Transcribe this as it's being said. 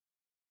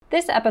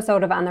This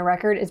episode of On the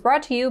Record is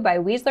brought to you by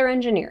Weasler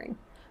Engineering.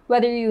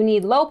 Whether you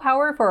need low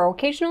power for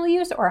occasional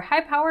use or high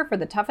power for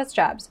the toughest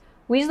jobs,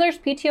 Weasler's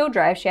PTO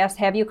drive shafts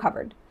have you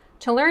covered.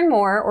 To learn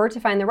more or to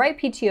find the right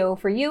PTO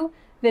for you,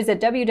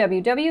 visit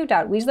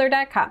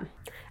www.weasler.com.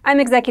 I'm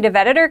Executive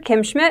Editor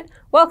Kim Schmidt.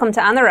 Welcome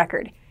to On the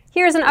Record.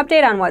 Here's an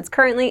update on what's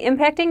currently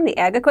impacting the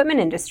ag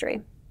equipment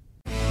industry.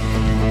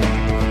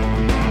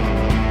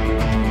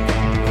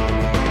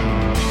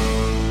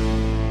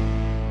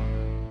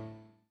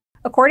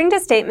 According to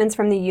statements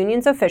from the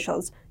union's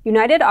officials,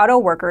 United Auto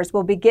Workers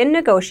will begin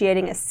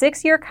negotiating a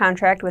 6-year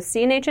contract with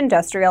CNH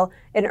Industrial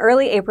in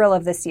early April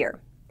of this year.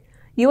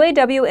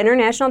 UAW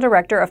International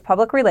Director of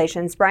Public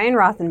Relations Brian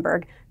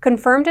Rothenberg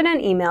confirmed in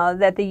an email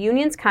that the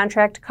union's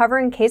contract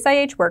covering Case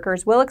IH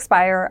workers will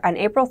expire on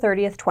April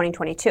 30,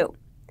 2022.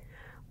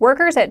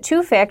 Workers at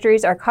 2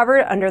 factories are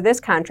covered under this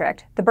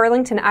contract: the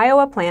Burlington,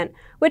 Iowa plant,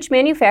 which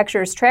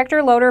manufactures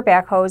tractor loader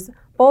backhoes,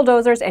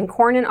 bulldozers, and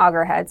corn and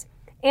auger heads,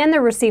 and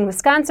the Racine,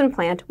 Wisconsin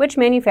plant, which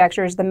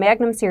manufactures the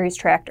Magnum Series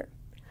tractor.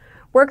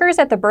 Workers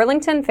at the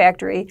Burlington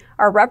factory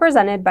are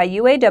represented by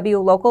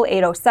UAW Local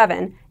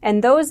 807,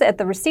 and those at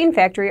the Racine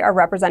factory are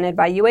represented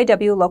by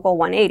UAW Local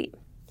 180.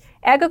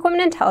 Ag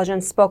Equipment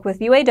Intelligence spoke with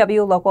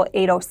UAW Local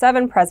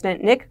 807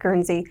 President Nick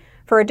Guernsey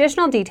for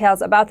additional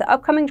details about the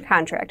upcoming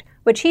contract,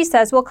 which he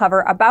says will cover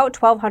about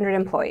 1,200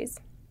 employees.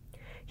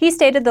 He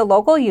stated the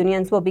local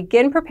unions will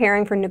begin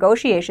preparing for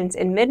negotiations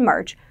in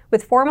mid-March,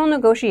 with formal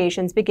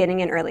negotiations beginning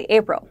in early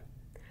April.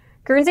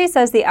 Guernsey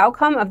says the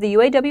outcome of the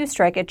UAW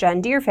strike at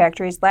John Deere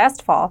factories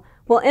last fall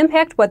will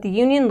impact what the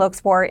union looks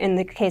for in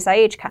the Case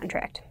IH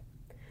contract.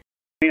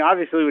 I mean,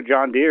 obviously with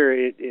John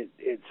Deere,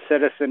 it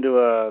set us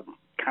into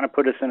kind of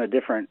put us in a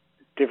different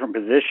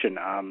position.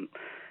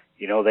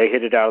 They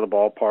hit it out of the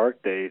ballpark.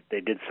 They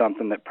did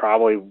something that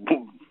probably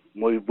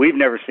we've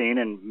never seen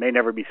and may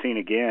never be seen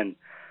again.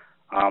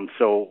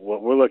 So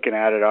what we're looking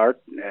at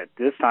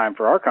this time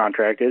for our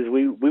contract is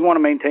we want to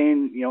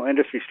maintain,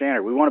 industry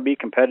standard. We want to be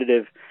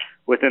competitive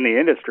within the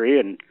industry,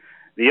 and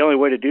the only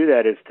way to do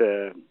that is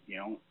to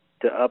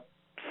up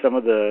some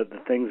of the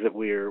things that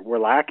we're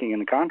lacking in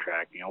the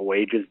contract.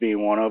 Wages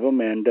being one of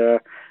them, and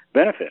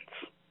benefits.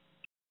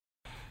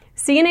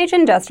 CNH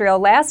Industrial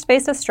last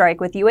faced a strike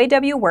with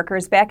UAW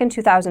workers back in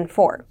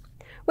 2004.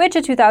 Which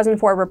a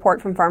 2004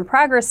 report from Farm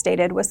Progress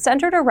stated was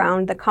centered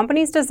around the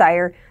company's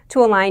desire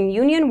to align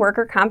union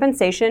worker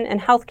compensation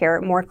and health care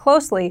more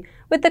closely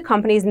with the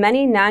company's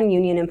many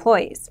non-union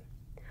employees.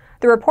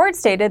 The report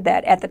stated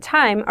that at the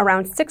time,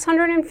 around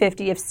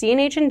 650 of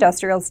CNH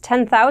Industrial's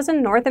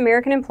 10,000 North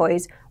American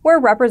employees were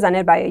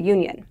represented by a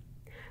union.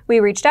 We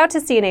reached out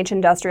to CNH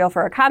Industrial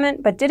for a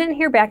comment, but didn't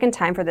hear back in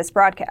time for this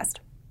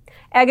broadcast.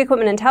 Ag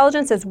Equipment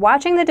Intelligence is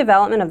watching the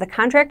development of the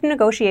contract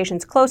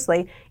negotiations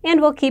closely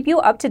and will keep you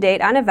up to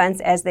date on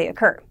events as they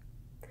occur.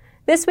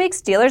 This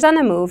week's dealers on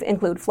the move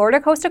include Florida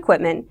Coast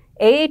Equipment,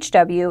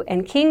 AHW,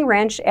 and King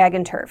Ranch Ag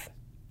and Turf.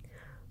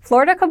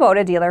 Florida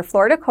Kubota dealer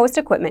Florida Coast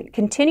Equipment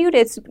continued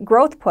its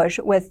growth push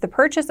with the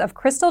purchase of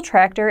Crystal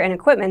Tractor and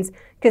Equipment's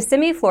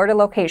Kissimmee, Florida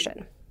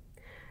location.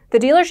 The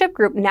dealership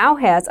group now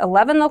has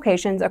 11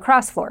 locations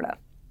across Florida.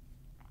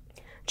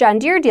 John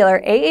Deere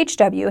dealer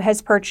AHW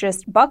has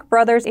purchased Buck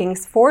Brothers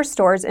Inc.'s 4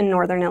 stores in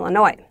northern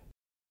Illinois.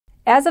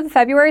 As of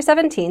February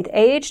 17th,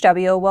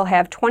 AHW will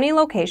have 20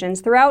 locations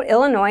throughout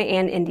Illinois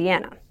and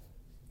Indiana.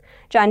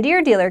 John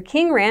Deere dealer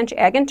King Ranch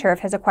Ag and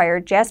Turf has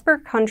acquired Jasper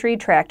Country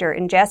Tractor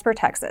in Jasper,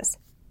 Texas.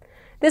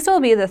 This will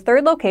be the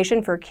 3rd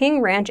location for King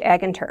Ranch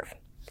Ag and Turf.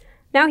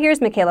 Now here's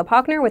Michaela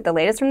Paukner with the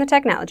latest from the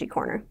Technology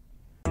Corner.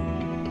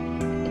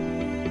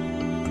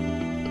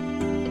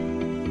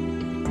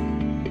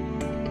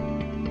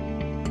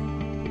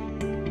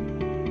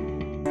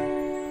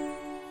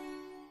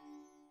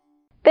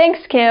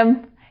 Thanks,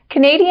 Kim.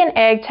 Canadian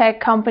ag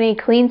tech company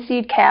Clean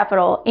Seed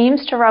Capital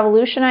aims to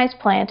revolutionize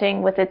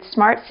planting with its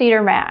Smart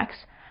Seeder Max,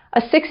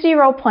 a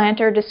 60-row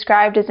planter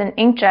described as an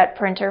inkjet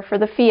printer for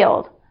the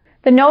field.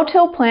 The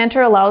no-till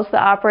planter allows the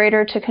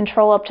operator to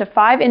control up to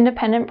 5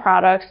 independent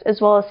products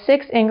as well as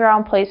 6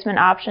 in-ground placement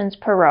options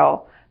per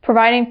row,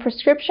 providing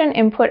prescription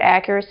input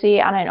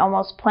accuracy on an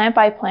almost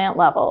plant-by-plant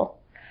level.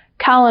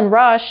 Colin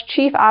Rush,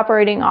 Chief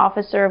Operating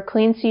Officer of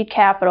Clean Seed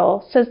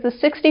Capital, says the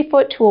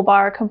 60-foot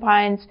toolbar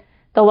combines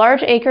the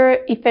large acre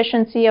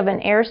efficiency of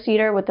an air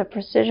seeder with the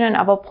precision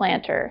of a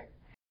planter.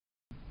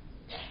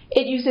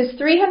 It uses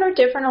 300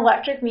 different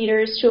electric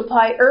meters to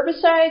apply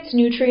herbicides,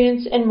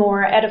 nutrients, and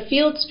more at a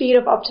field speed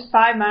of up to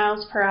 5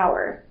 miles per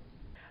hour.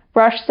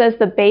 Rush says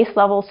the base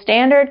level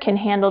standard can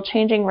handle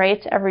changing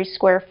rates every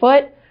square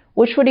foot,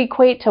 which would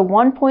equate to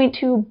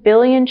 1.2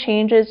 billion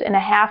changes in a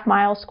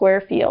half-mile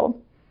square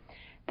field.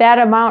 That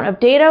amount of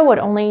data would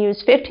only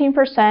use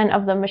 15%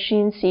 of the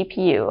machine's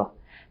CPU.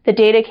 The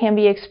data can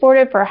be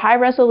exported for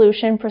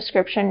high-resolution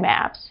prescription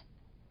maps.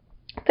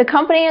 The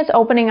company is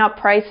opening up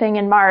pricing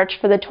in March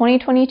for the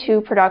 2022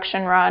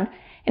 production run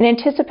and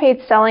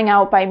anticipates selling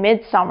out by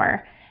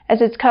mid-summer as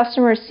its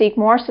customers seek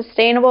more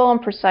sustainable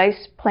and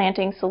precise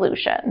planting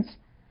solutions.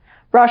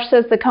 Rush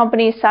says the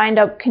company signed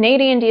up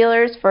Canadian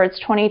dealers for its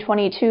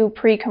 2022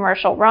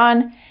 pre-commercial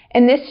run,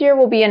 and this year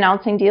will be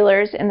announcing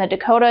dealers in the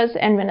Dakotas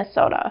and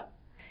Minnesota.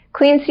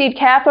 Clean Seed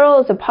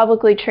Capital is a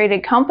publicly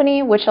traded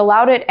company which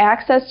allowed it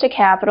access to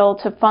capital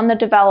to fund the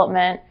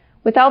development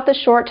without the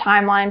short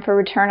timeline for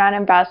return on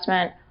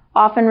investment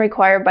often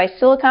required by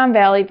Silicon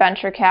Valley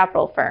venture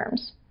capital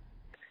firms.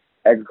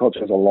 Agriculture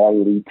has a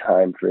long lead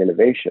time for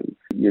innovation.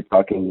 You're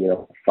talking,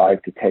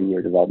 5 to 10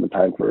 year development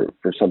time for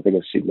something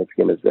as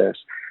significant as this.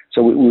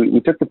 So we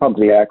took the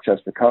company access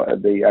to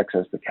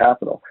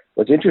capital.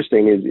 What's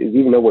interesting is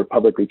even though we're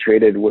publicly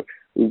traded, we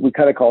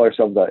kind of call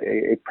ourselves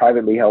a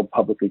privately held,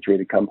 publicly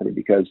traded company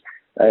because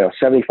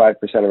 75%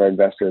 of our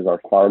investors are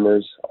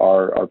farmers,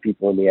 are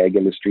people in the ag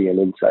industry and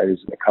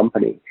insiders in the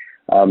company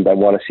that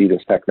want to see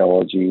this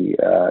technology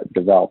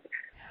developed.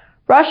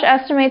 Rush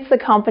estimates the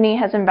company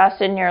has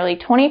invested nearly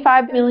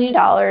 $25 million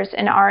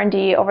in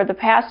R&D over the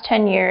past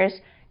 10 years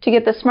to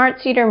get the Smart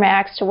Seeder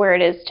Max to where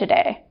it is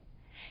today.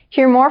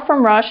 Hear more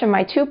from Rush in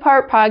my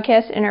 2-part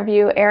podcast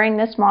interview airing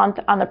this month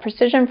on the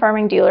Precision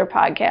Farming Dealer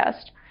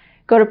podcast.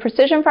 Go to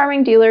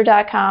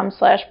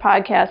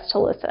precisionfarmingdealer.com/podcast to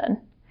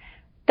listen.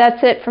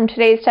 That's it from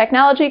today's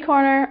Technology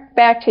Corner.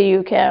 Back to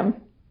you, Kim.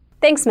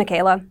 Thanks,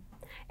 Michaela.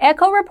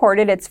 AGCO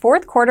reported its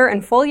fourth quarter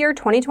and full year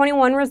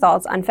 2021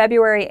 results on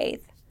February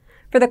 8th.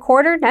 For the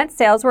quarter, net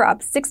sales were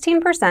up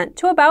 16%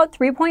 to about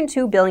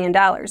 $3.2 billion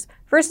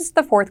versus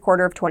the fourth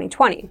quarter of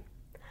 2020.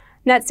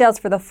 Net sales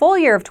for the full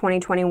year of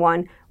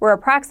 2021 were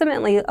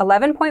approximately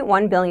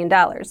 $11.1 billion,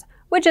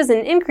 which is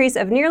an increase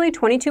of nearly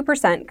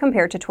 22%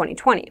 compared to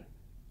 2020.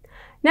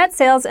 Net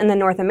sales in the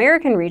North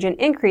American region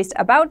increased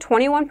about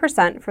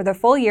 21% for the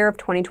full year of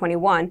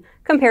 2021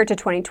 compared to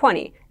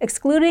 2020,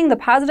 excluding the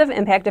positive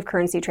impact of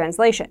currency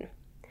translation.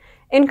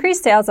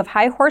 Increased sales of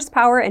high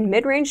horsepower and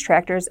mid-range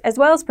tractors as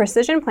well as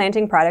precision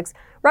planting products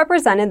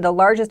represented the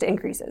largest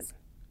increases.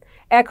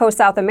 AGCO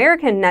South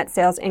American net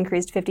sales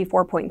increased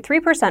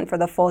 54.3% for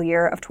the full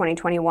year of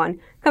 2021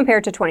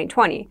 compared to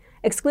 2020,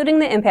 excluding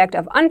the impact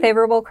of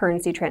unfavorable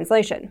currency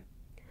translation.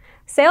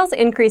 Sales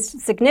increased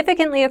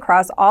significantly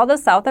across all the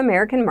South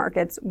American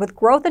markets, with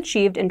growth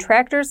achieved in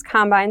tractors,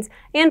 combines,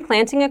 and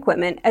planting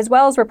equipment, as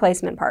well as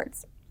replacement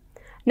parts.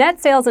 Net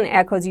sales in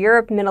AGCO's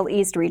Europe Middle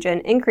East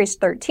region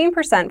increased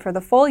 13% for the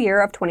full year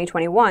of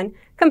 2021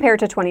 compared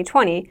to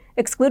 2020,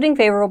 excluding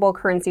favorable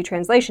currency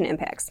translation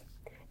impacts.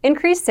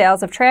 Increased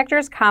sales of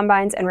tractors,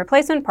 combines, and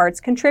replacement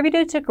parts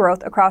contributed to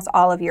growth across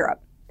all of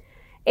Europe.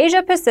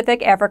 Asia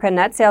Pacific Africa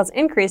net sales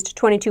increased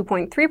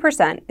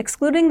 22.3%,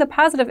 excluding the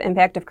positive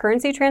impact of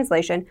currency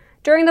translation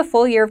during the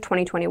full year of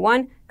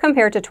 2021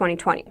 compared to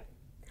 2020.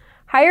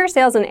 Higher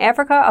sales in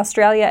Africa,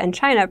 Australia, and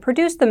China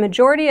produced the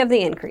majority of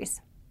the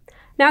increase.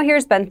 Now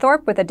here's Ben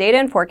Thorpe with a data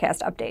and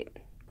forecast update.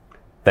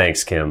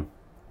 Thanks, Kim.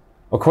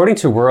 According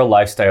to Rural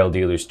Lifestyle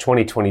Dealers'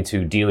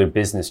 2022 Dealer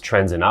Business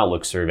Trends and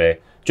Outlook survey,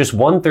 just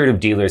 1/3 of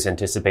dealers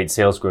anticipate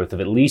sales growth of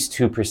at least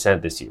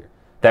 2% this year.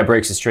 That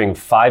breaks a string of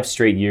 5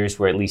 straight years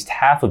where at least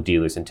half of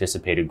dealers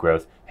anticipated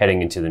growth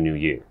heading into the new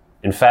year.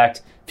 In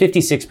fact,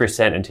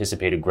 56%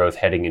 anticipated growth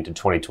heading into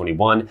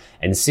 2021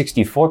 and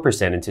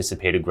 64%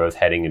 anticipated growth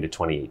heading into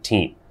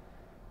 2018.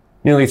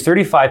 Nearly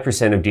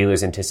 35% of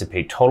dealers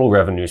anticipate total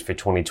revenues for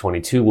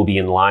 2022 will be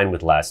in line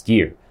with last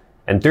year,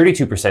 and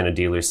 32% of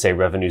dealers say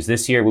revenues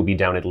this year will be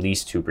down at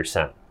least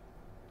 2%.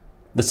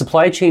 The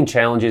supply chain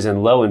challenges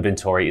and low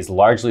inventory is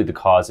largely the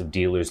cause of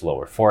dealers'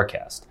 lower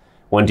forecast.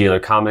 One dealer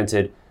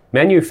commented,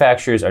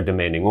 "Manufacturers are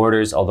demanding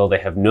orders, although they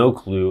have no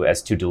clue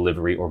as to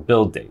delivery or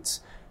build dates.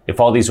 If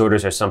all these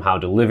orders are somehow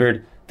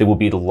delivered, there will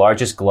be the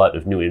largest glut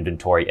of new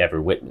inventory ever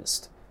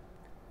witnessed."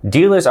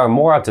 Dealers are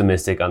more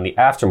optimistic on the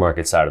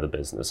aftermarket side of the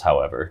business,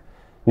 however.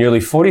 Nearly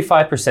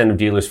 45% of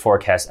dealers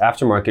forecast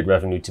aftermarket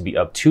revenue to be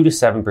up 2 to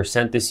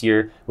 7% this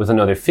year, with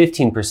another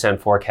 15%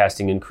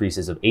 forecasting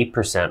increases of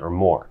 8% or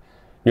more.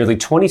 Nearly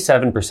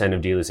 27%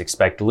 of dealers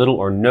expect little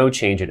or no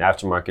change in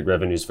aftermarket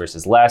revenues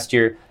versus last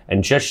year,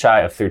 and just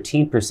shy of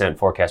 13%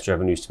 forecast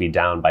revenues to be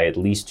down by at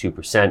least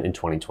 2% in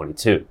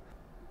 2022.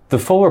 The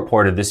full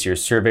report of this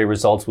year's survey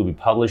results will be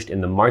published in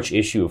the March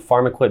issue of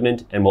Farm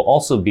Equipment and will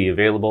also be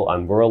available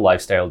on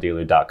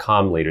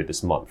rurallifestyledealer.com later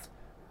this month.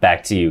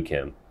 Back to you,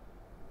 Kim.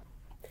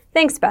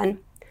 Thanks, Ben.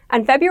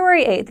 On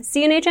February 8th,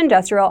 CNH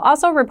Industrial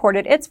also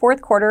reported its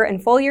fourth quarter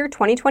and full year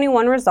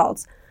 2021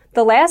 results,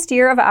 the last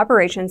year of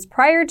operations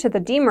prior to the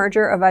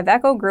demerger of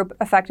Iveco Group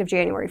effective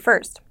January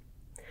 1st.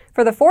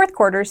 For the fourth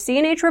quarter,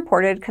 CNH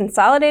reported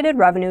consolidated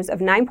revenues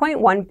of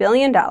 $9.1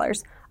 billion,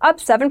 up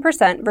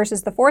 7%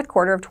 versus the fourth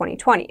quarter of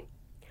 2020.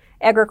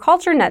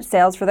 Agriculture net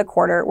sales for the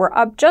quarter were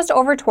up just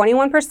over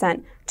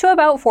 21% to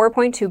about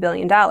 $4.2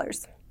 billion.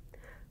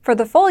 For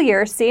the full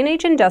year,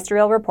 CNH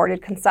Industrial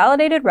reported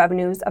consolidated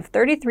revenues of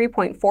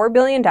 $33.4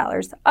 billion,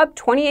 up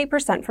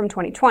 28% from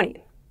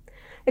 2020.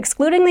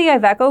 Excluding the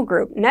Iveco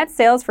Group, net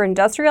sales for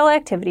industrial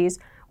activities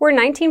were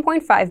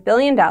 $19.5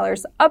 billion,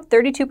 up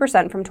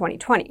 32% from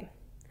 2020.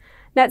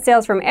 Net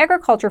sales from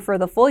agriculture for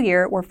the full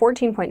year were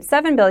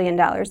 $14.7 billion,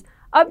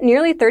 up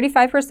nearly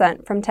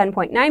 35% from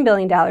 $10.9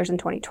 billion in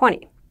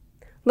 2020.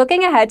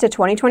 Looking ahead to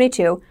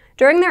 2022,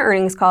 during their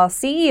earnings call,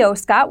 CEO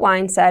Scott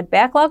Wine said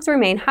backlogs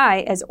remain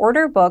high as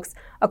order books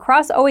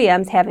across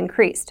OEMs have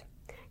increased.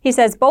 He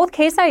says both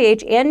Case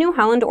IH and New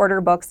Holland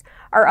order books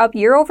are up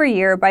year over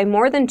year by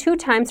more than 2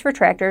 times for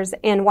tractors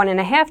and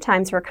 1.5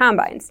 times for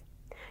combines.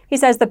 He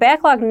says the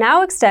backlog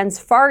now extends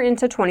far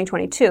into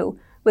 2022,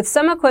 with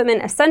some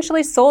equipment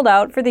essentially sold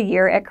out for the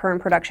year at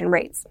current production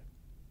rates.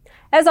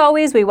 As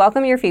always, we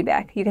welcome your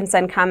feedback. You can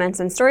send comments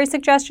and story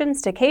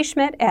suggestions to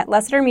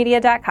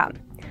kschmidt@lessitermedia.com.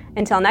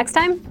 Until next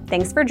time,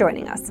 thanks for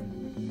joining us.